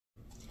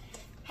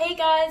Hey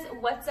guys,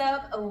 what's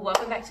up?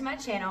 Welcome back to my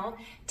channel.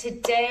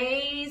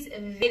 Today's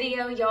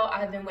video, y'all,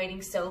 I've been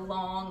waiting so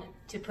long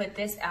to put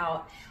this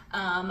out.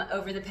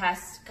 Over the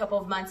past couple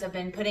of months, I've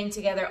been putting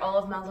together all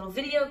of my little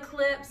video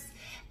clips,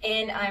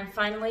 and I'm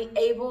finally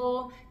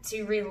able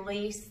to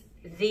release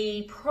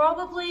the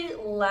probably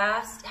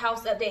last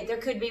house update. There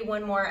could be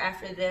one more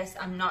after this.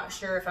 I'm not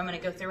sure if I'm gonna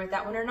go through with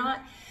that one or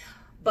not.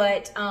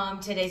 But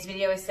today's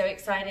video is so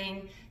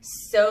exciting.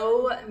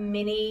 So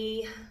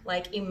many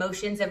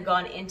emotions have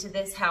gone into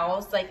this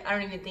house. I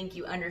don't even think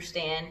you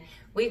understand.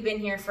 We've been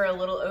here for a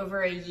little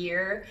over a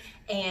year,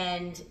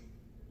 and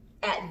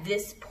at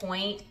this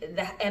point,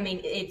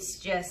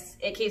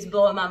 it keeps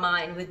blowing my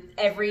mind with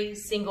every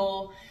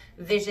single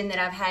vision that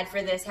I've had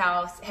for this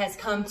house has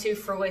come to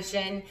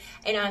fruition,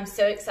 and I'm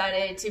so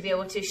excited to be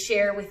able to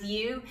share with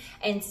you.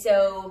 And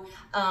so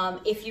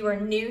if you are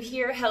new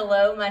here,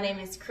 hello, my name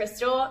is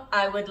Krystal.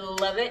 I would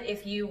love it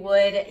if you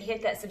would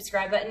hit that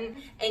subscribe button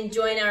and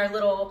join our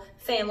little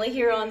family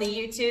here on the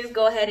YouTube.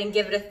 Go ahead and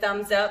give it a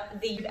thumbs up.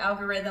 The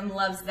algorithm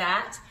loves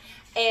that.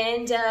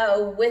 And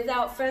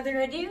without further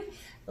ado,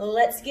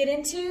 let's get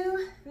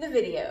into the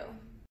video.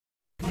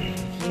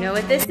 You know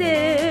what this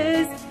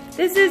is?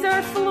 This is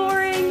our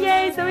flooring,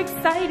 yay, so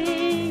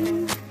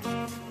exciting.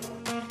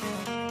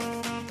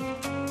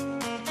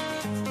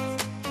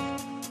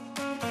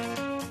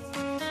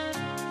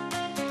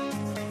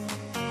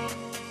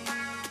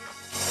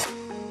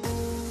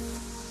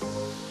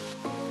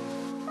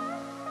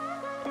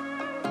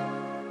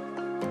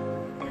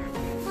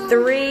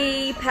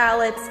 Three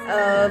pallets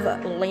of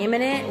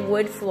laminate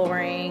wood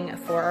flooring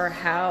for our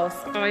house.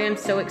 I am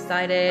so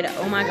excited,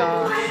 oh my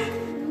gosh.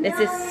 This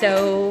is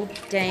so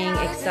dang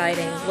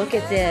exciting. Look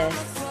at this.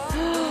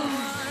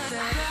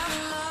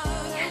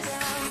 Yes.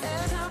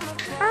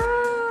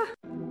 Ah.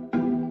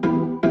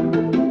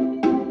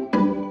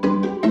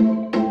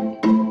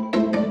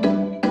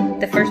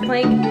 The first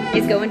plank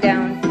is going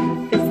down.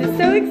 This is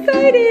so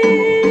exciting.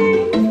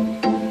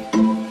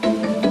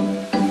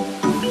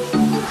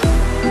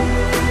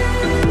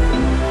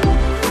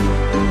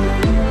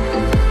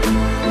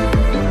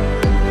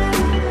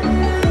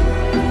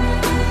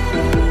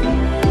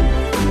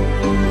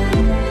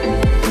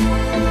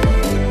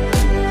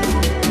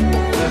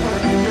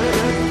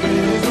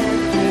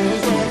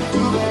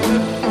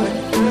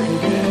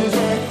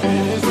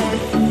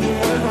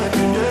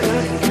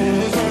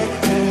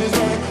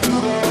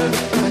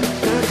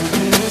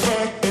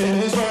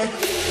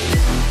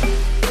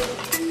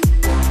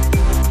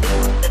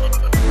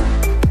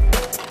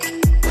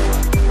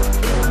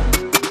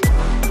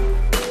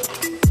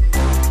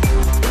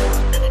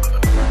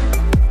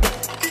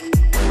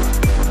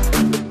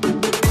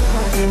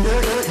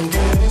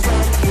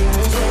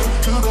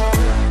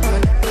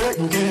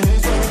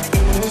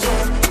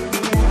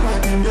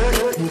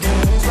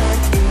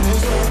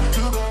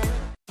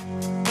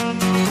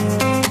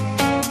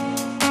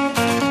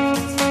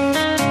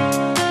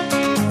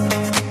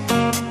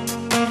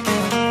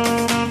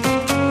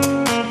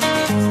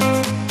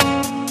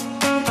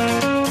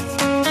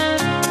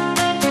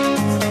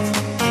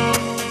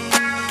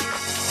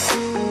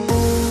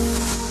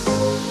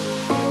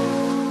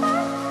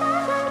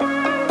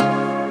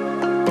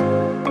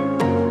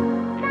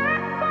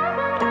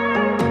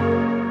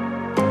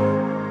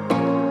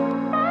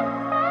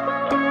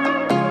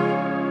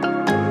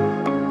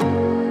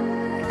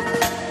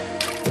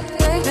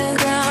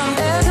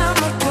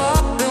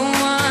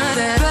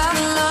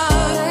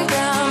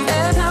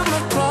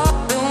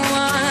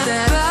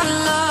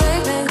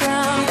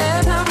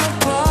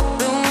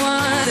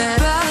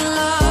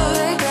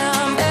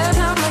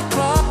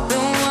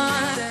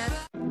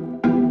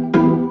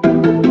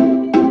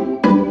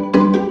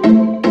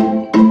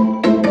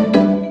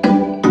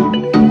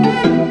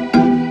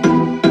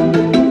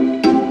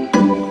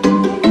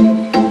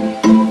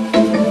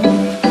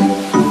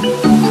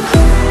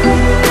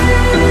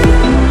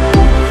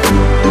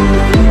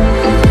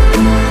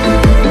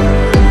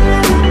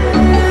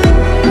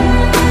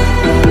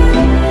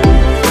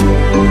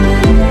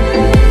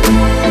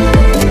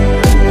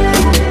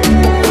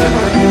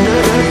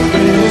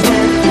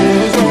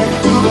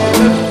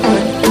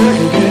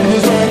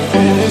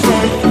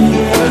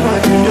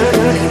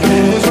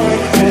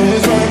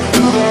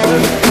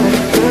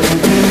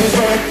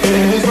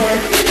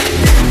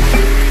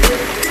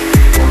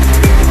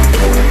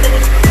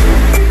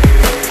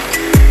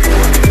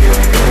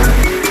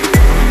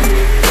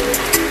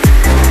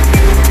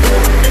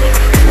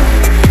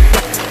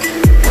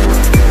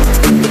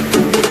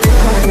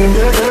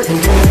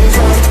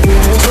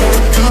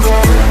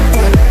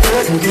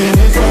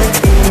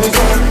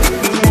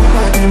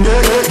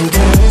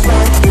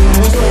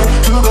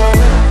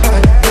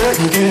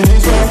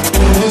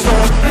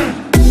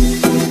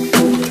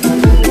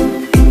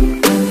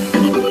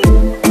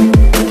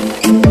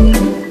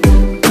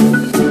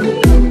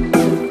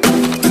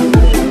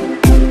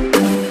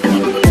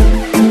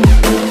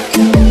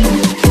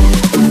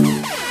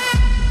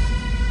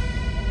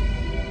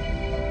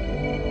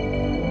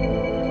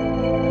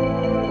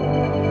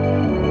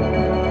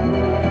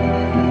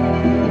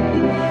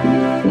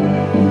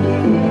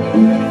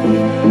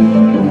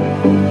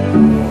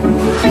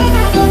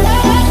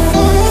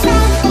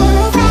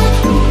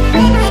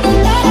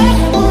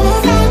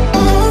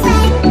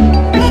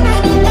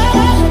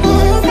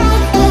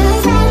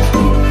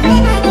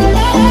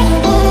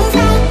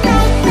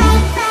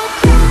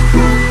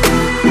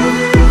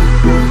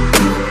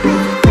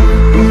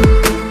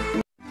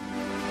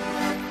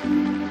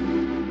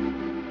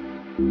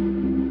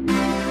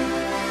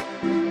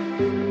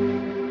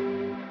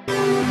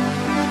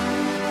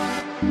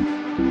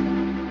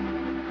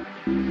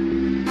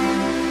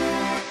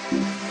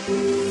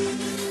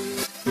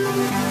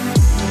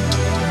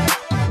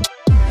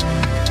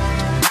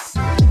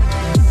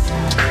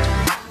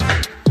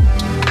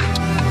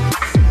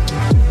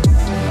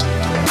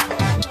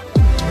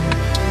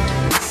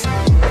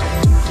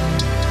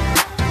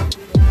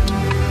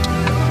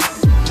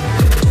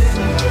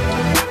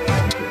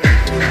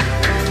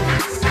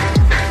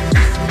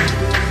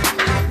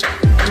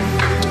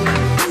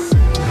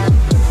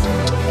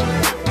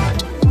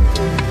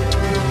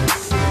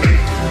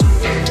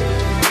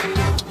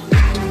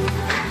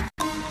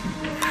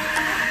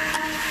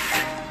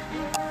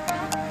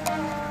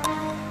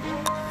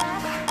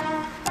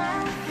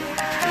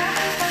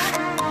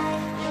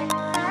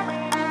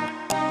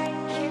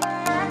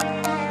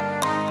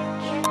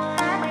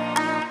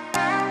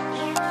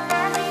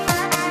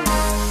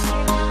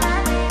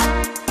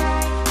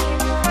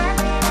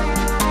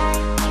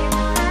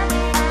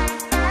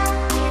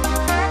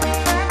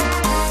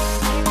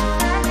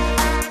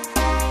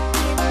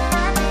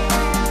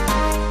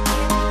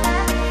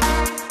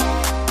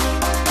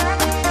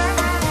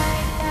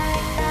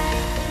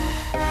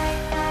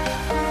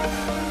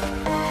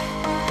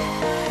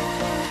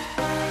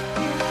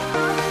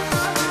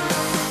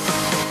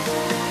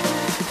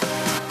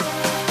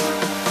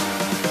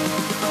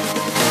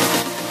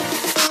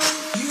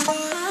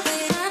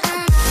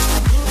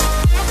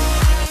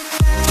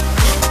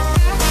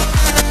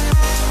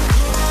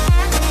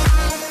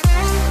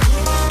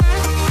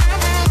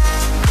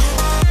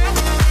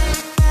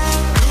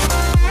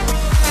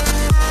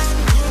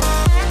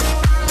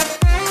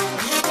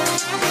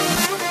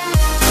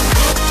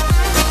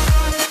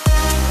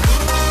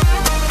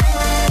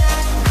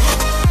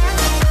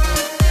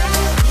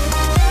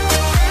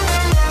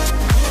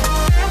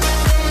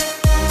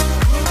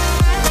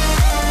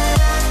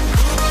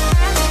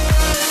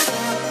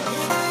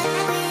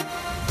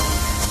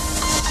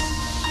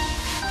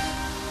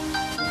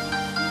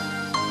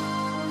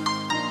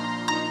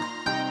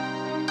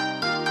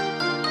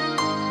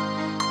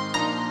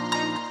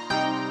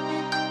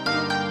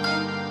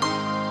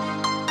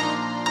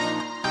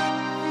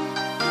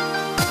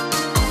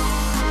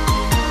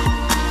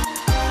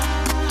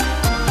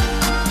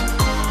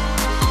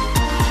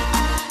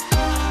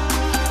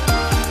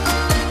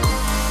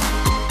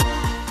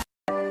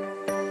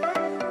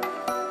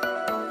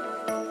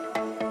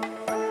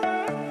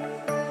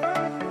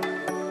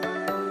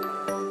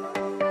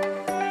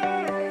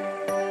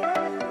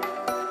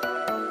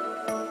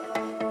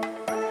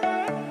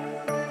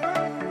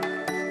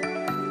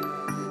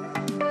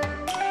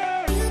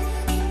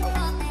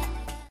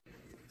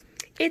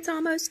 it's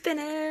almost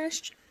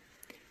finished.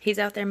 He's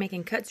out there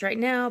making cuts right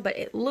now, but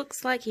it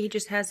looks like he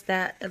just has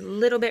that a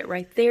little bit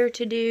right there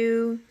to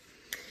do.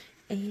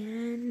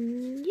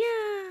 And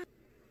yeah.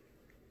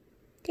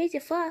 There's your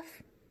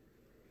fluff.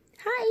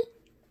 Hi.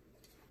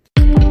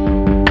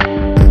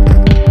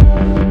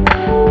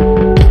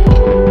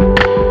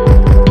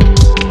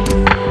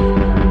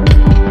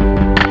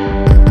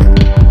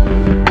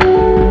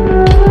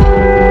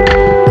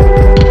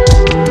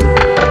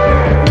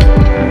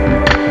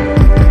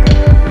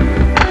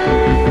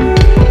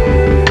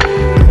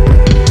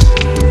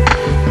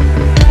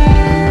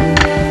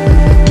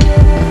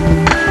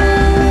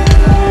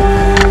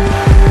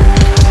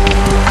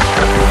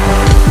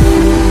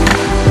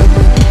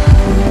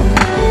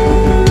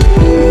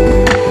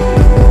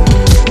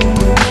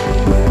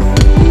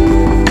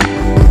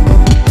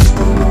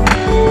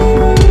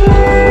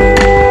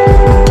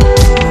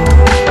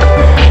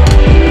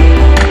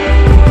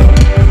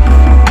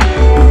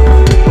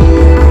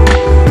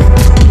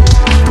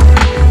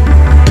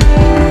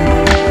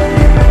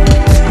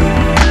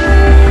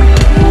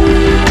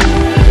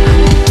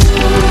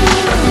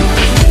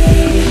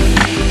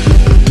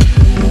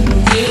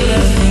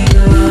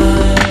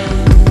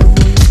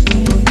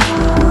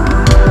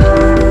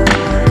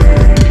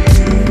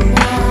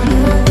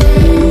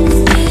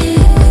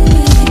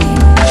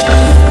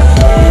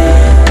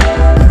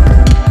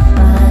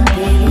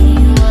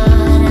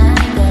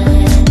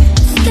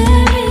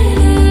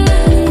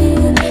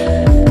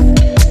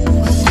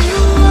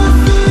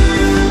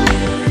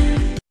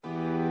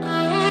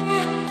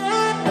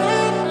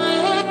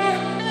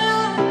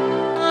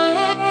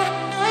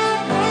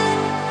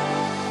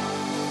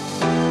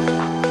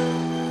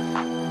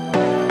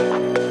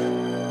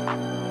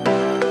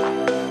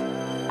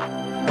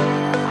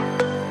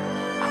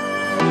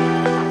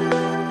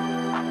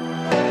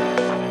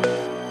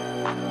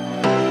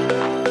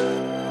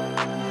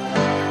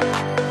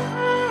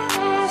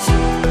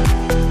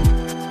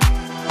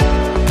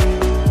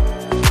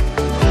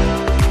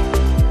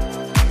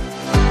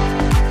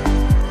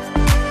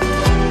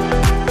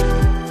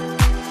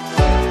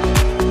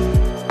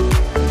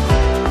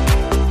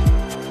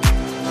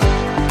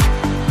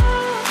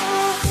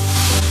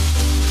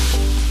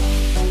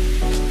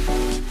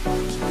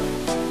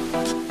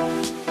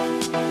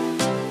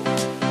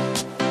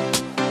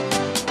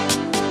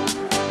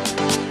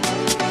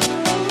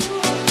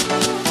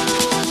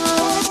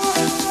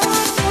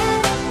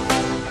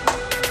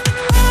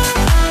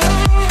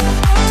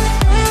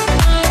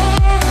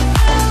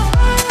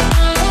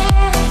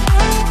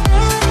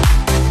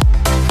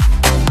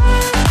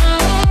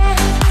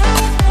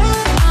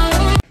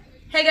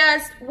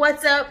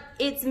 What's up?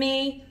 It's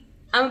me.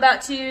 I'm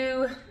about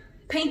to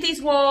paint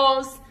these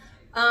walls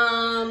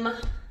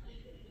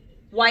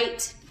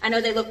white. I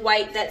know they look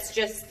white. That's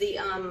just the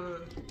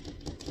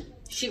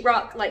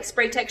sheetrock like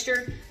spray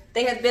texture.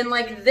 They have been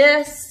like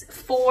this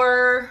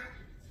for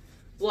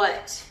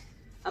what,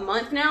 a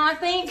month now, I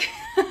think.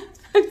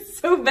 I'm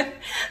so bad.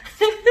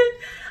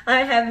 I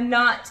have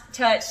not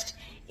touched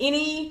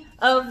any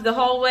of the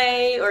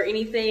hallway or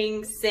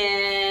anything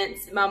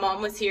since my mom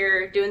was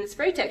here doing the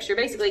spray texture,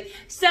 basically.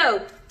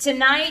 So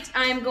tonight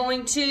I'm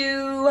going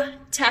to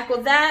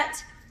tackle that.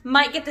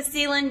 Might get the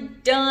ceiling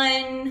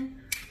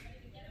done.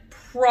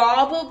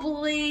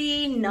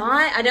 Probably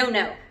not. I don't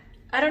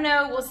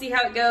know. We'll see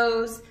how it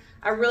goes.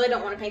 I really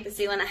don't want to paint the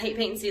ceiling. I hate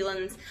painting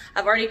ceilings.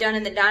 I've already done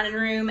in the dining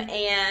room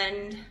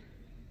and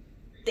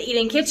the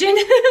eating kitchen.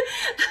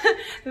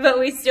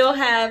 But we still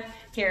have,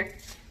 here,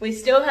 we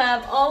still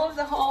have all of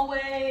the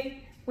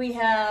hallway. We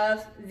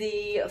have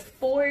the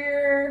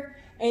foyer,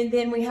 and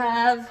then we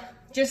have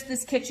just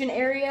this kitchen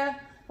area.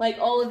 Like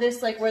all of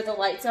this, like where the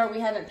lights are, we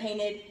haven't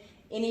painted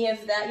any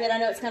of that yet. I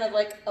know it's kind of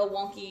like a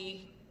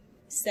wonky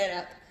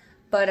setup.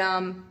 But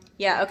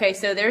yeah, okay,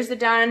 so there's the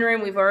dining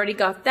room. We've already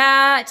got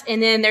that.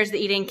 And then there's the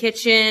eating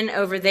kitchen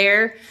over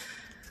there.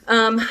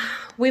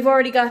 We've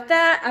already got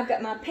that. I've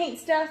got my paint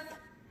stuff.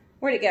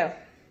 Where'd it go?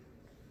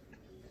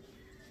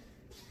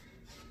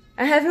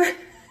 I have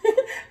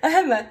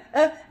my,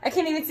 I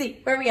can't even see.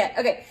 Where are we at?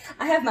 Okay,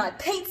 I have my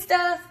paint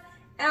stuff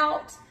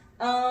out,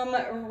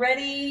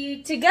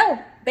 ready to go,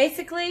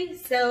 basically.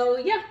 So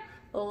yeah,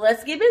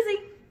 let's get busy.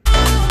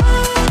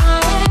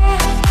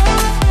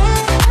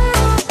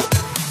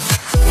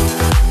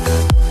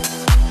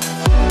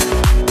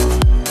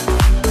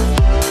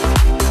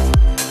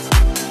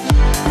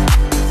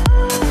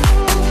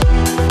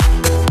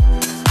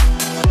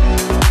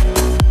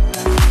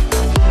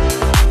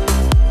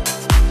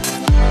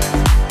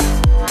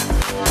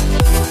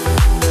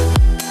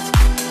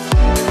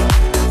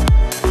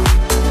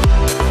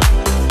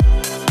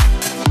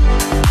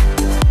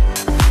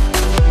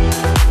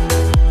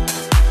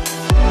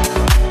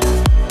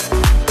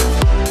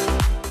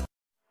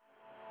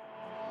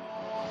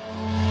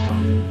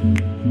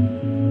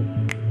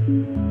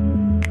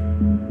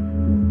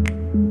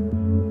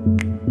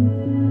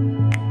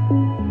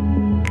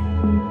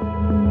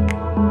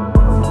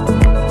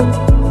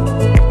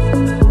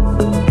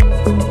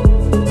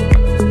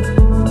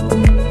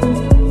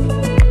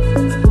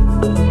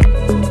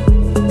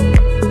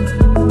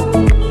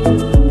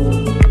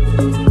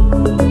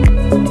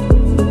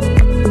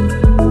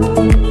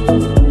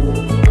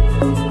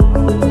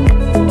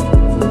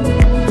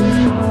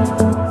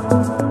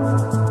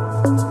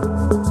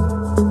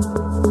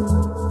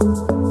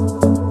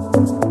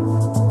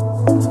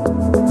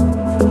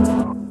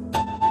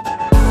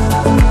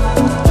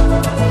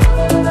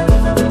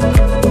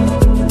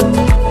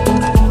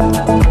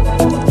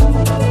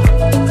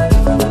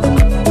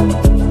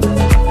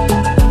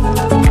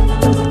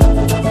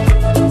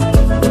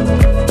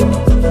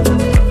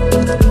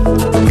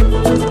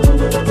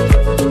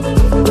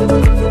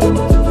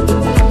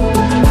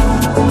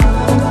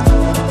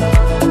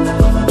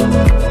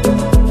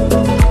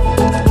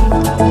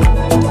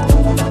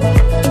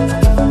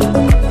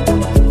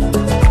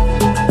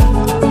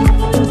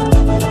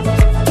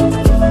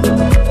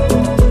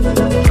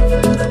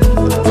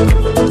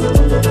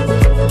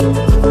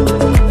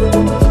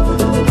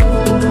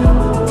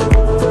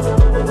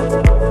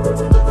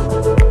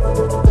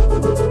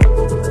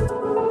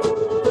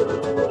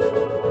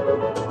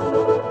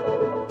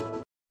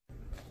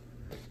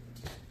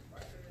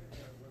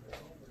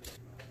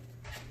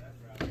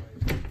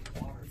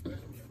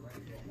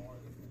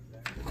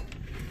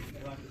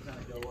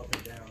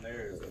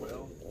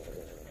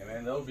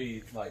 and they'll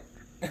be like...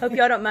 Hope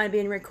y'all don't mind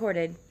being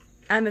recorded.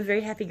 I'm a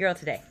very happy girl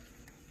today.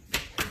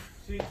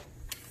 See?